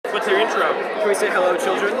What's your intro? Can we say hello,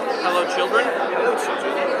 children? Hello, children? Hello,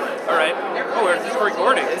 children. Alright. Oh, is this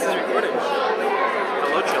recording? This is recording.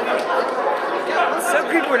 Hello, children. It's so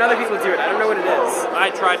creepy when other people do it. I don't know what it is.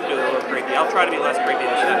 I tried to do it a little creepy. I'll try to be less creepy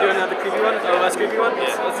this Should we time. do another creepy one? Or a less creepy one?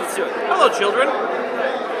 Yeah. Let's do it. Hello, children.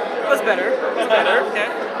 That's better. That's better.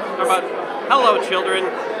 Okay. How about hello, children?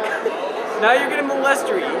 Now you're getting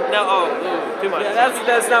molestery. No, too much. Yeah,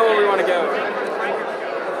 that's not where we want to go.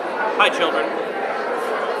 Hi, children.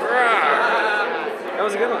 That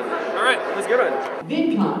was a good one. Alright. That was a good one.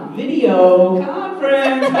 VidCon, video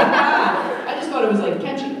conference. I just thought it was like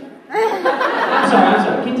catchy. I'm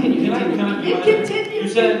sorry. Continue. You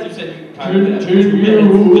said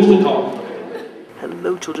you talk.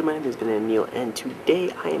 Hello children, my name is Ben and Neil, and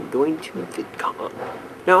today I am going to VidCon.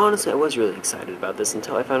 Now honestly, I was really excited about this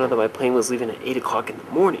until I found out that my plane was leaving at 8 o'clock in the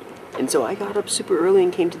morning. And so I got up super early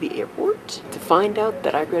and came to the airport to find out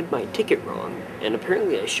that I read my ticket wrong, and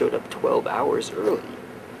apparently I showed up 12 hours early,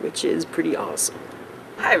 which is pretty awesome.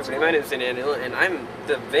 Hi everybody, my name is Daniel, and I'm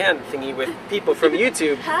the van thingy with people from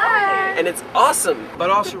YouTube. Hi! And it's awesome! But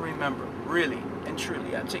also remember, really and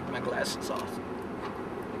truly, I take my glasses off.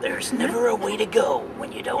 There's never a way to go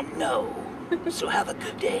when you don't know. So have a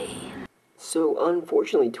good day. So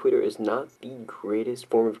unfortunately, Twitter is not the greatest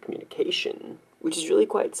form of communication, which is really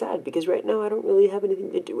quite sad because right now I don't really have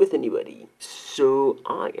anything to do with anybody. So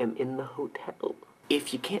I am in the hotel.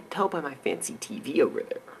 If you can't tell by my fancy TV over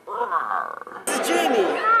there. This is Jamie.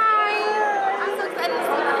 Hi! I'm so excited to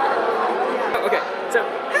see you. Okay, so.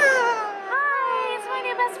 Hi, it's my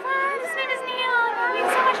new best friend. His name is Neil. I'm having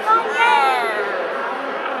so much fun. Yay!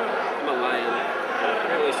 I'm a lion.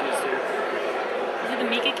 Apparently she is too. Is it the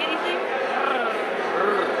Mika Kitty thing?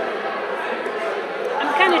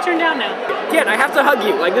 I'm kind of turned down now. Again, I have to hug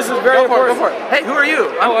you. Like, this is very important. Go for it. Hey, who are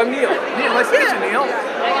you? Oh, I'm Neil. Neil, nice to meet you, Neil.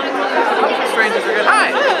 Strangers are good.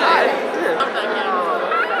 Hi.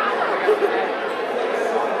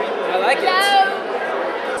 I like it.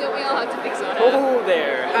 Don't we all have to fix it? Oh,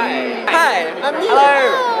 there. Hi. Hi, I'm Neil.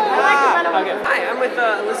 Hello. Okay. Hi, I'm with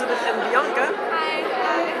Elizabeth and Bianca. Hi.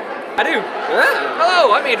 I do.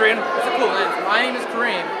 Hello, I'm Adrian. That's a cool name. My name is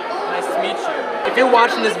Kareem. Nice to meet you. If you're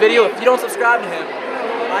watching this video, if you don't subscribe to him,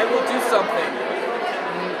 I will do something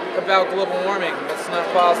about global warming that's not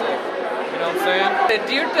positive. You know what I'm saying?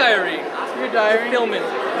 Dear Diary. Dear Diary. Filming.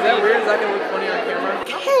 Is that weird? Is that going to look funny on camera?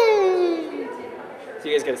 So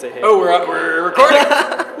you guys gotta say hey. Oh, we're recording.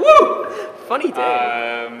 Woo! Funny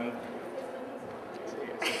day.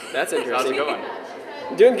 That's interesting. How's it going?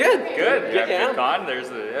 Doing good. Good. Yeah. VidCon. There's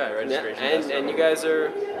the registration. And you guys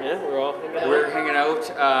are, we're all hanging out. We're hanging out.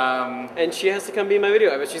 And she has to come be in my video.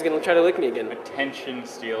 I bet she's gonna try to lick me again. Attention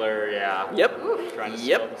stealer. Yeah. Yep. Trying to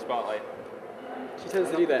steal the spotlight. She tends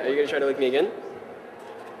to do that. Are you gonna try to lick me again?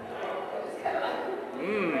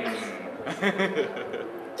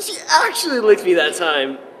 She actually licked me that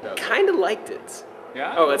time. Kinda liked it.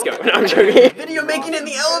 Yeah. Oh, let's go. No, I'm joking. Video making in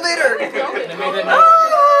the elevator. It's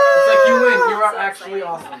like you win. You are actually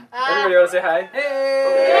awesome. Everybody want to say hi?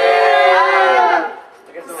 Hey!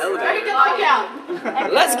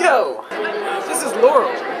 Elevator. Let's go. This is Laurel.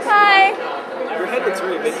 Hi. Your head looks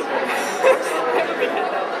really big.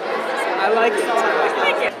 I like it.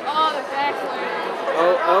 Oh, the backflip.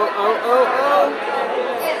 Oh.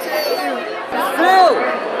 Phil,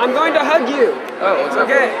 I'm going to hug you. Oh, it's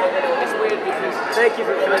okay. Thank you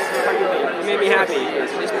for hugging me. You made me happy.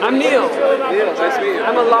 I'm Neil. Neil, nice to meet you.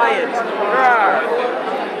 I'm a lion.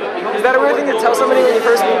 Is that a weird thing to tell somebody when you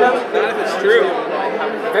first meet them? Not if it's true.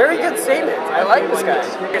 Very good statement. I like this guy.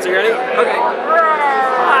 Okay, so you ready? Okay.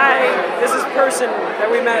 Hi. This is person that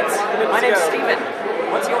we met minutes ago. My name's Steven.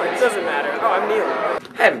 What's yours? It doesn't matter. Oh, I'm Neil.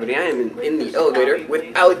 Hi everybody, I am in the elevator with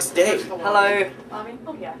Alex Day. Hello.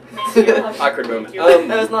 Awkward moment.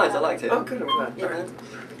 That was nice, I liked it. Oh, good, I'm glad. Yeah. Right.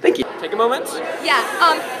 Thank you. Take a moment. Yeah.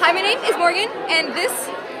 Hi, my name is Morgan, and this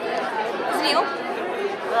is Neil.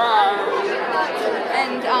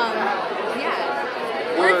 And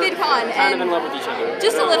yeah, we're at VidCon, kind of and in love with each other.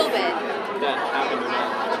 just a little bit. That happened or not?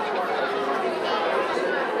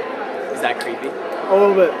 Is that creepy? A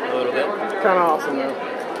little bit. A little bit. Kind of awesome though.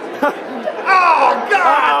 Oh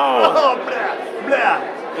God! Oh, blah, blah.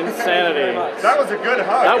 Insanity. That was a good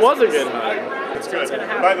hug. That was a good hug. It's good.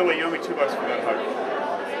 By the way, you owe me $2 for that hug.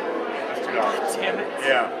 That's $2. Damn it.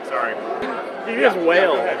 Yeah, sorry. You just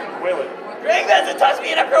wail. Go ahead. Wail it. Greg doesn't touch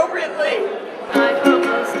me inappropriately! I hope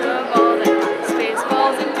most of all that space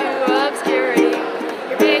falls into obscurity.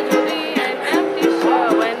 Your page will be an empty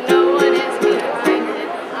shell when no one is behind it.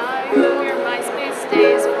 I hope your MySpace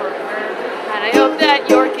stays forever, and I hope that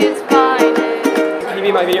your kids find it. Can you be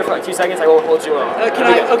in my video for like 2 seconds? I won't hold you up. Can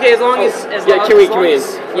I? Okay, as long as yeah, can we?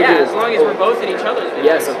 Yeah, as long as we're both in each other's videos.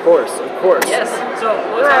 Yes, of course, of course. Yes. So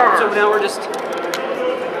what's happening? So now we're just.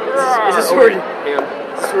 Is this what we're? Hang on.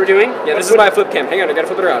 Is this what we're doing? Yeah, this is my flip cam. Hang on, I gotta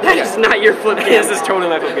flip it around. That is not your flip cam. This is totally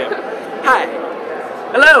my flip cam. Hi.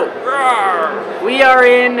 Hello. We are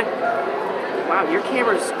in. Wow, your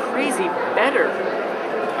camera's crazy better.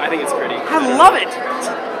 I think it's pretty. I love it.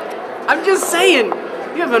 I'm just saying.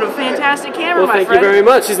 You have a fantastic camera, Well, my thank friend. you very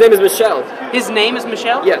much. His name is Michelle. His name is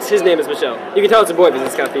Michelle? Yes, his name is Michelle. You can tell it's a boy because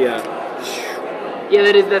it's got the.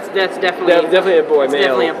 Yeah, that's definitely. Yeah, definitely a boy. It's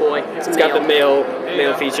Male. definitely a boy. It's got the male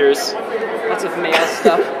features. Lots of male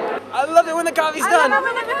stuff. I love it when the coffee's done. I love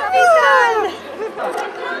it when the coffee's done.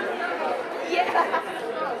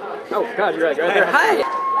 Yeah. Oh God, you're right there. Hi.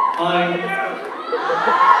 I'm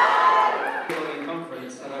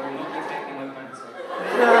conference and I will not be taking my pants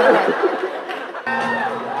off.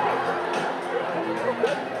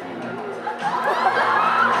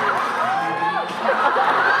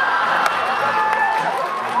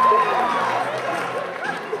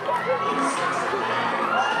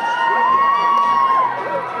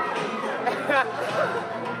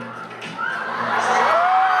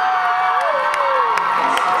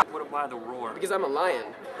 Why the roar? Because I'm a lion.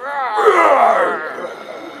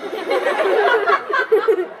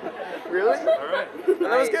 Really? Alright.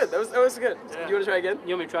 That was good. That was good. Yeah. You want to try again?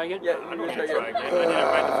 You want me to try again? Yeah, I'm you want gonna to try try again. again? I did it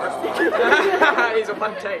right the first time. He's a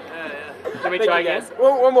fun take. Yeah. You want me to try again?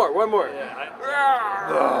 One more.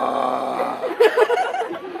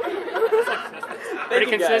 Pretty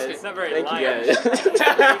Thank you, consistent. guys. It's not very Thank you lion.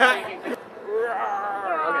 guys.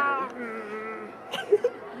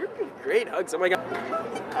 Great hugs. Oh my God.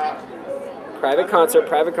 Private concert.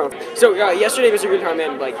 So yesterday, Mr. Goodcon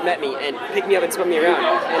Man met me and picked me up and spun me around,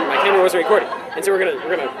 and my camera wasn't recording. And so we're gonna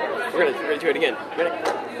do it again. Ready?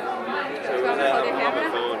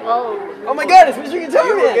 Oh my God! It's Mr.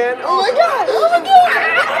 Guitar Man again! Oh my God!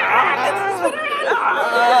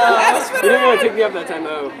 You didn't want to pick me up that time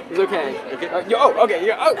though. It was okay. Okay. I'm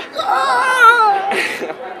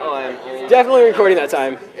definitely recording that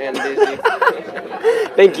time. And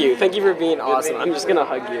Thank you for being awesome. I'm just gonna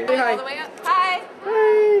hug you. Say hi. All the way up. Hi.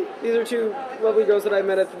 Hi. These are two lovely girls that I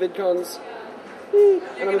met at the VidCons.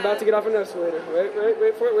 And I'm about to get off an escalator.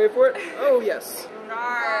 Wait for it. Oh yes.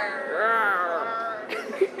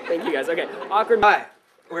 Thank you guys. Okay. Awkward. Hi.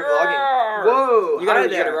 We're vlogging. Whoa. You gotta hi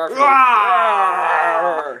get there. a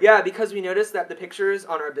roar. Yeah, because we noticed that the pictures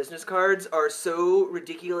on our business cards are so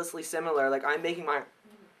ridiculously similar. Like I'm making my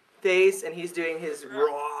face and he's doing his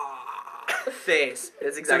raw face.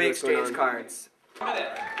 That's exactly what's what's going going on. cards.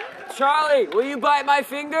 Charlie, will you bite my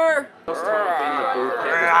finger? So for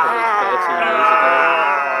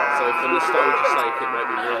nostalgia's sake, it might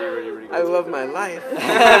be really good. I love my life.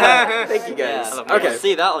 Thank you guys. Yeah, Okay.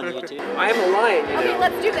 see that on YouTube. I am a lion, you know. Okay,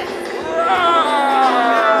 let's do this.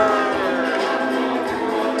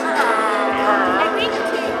 I think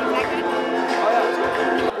two.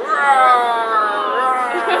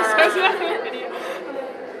 Is that good?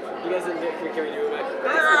 You guys didn't get, can we do it back?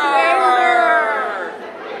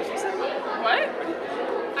 What?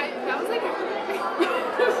 That was like.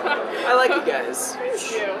 I like you guys.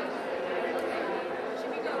 Thank you.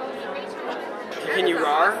 Can you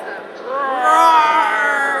roar?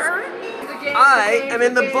 I am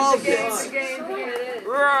in the ball pits.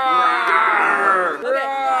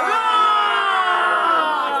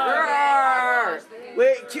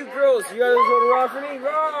 Wait, cute girls, you guys want to roar for me?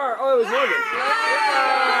 Roar! Oh, it was Morgan.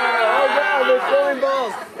 Oh God, they're throwing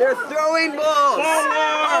balls. They're throwing balls.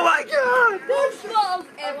 Oh my God! There's balls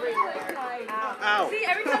everywhere. Ow. See,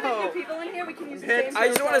 every time we get people in here, we can use the same. I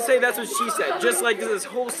just want to say that's what she said. Just like this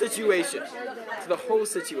whole situation. It's the whole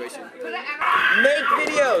situation. Make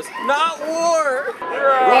videos, not war.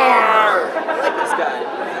 Roar! I like this guy.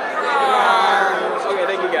 Roar! Okay,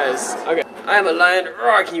 thank you guys. Okay. I am a lion.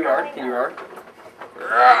 Roar! Can you roar? Can you roar?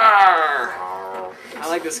 Roar! I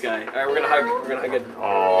like this guy. All right, we're gonna hug. We're gonna hug it.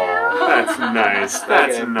 Oh, that's nice.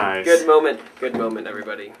 That's Okay. nice. Good moment. Good moment,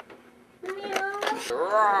 everybody.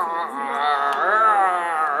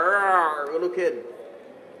 Little kid.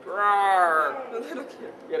 Little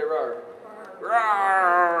kid. Get it roar.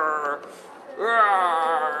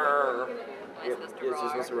 Yes, you're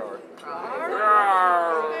supposed to roar.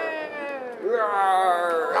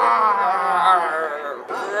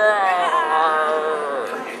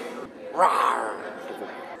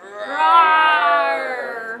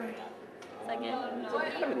 Second.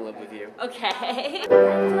 I'm in love with you. Okay.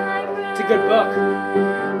 It's a good book.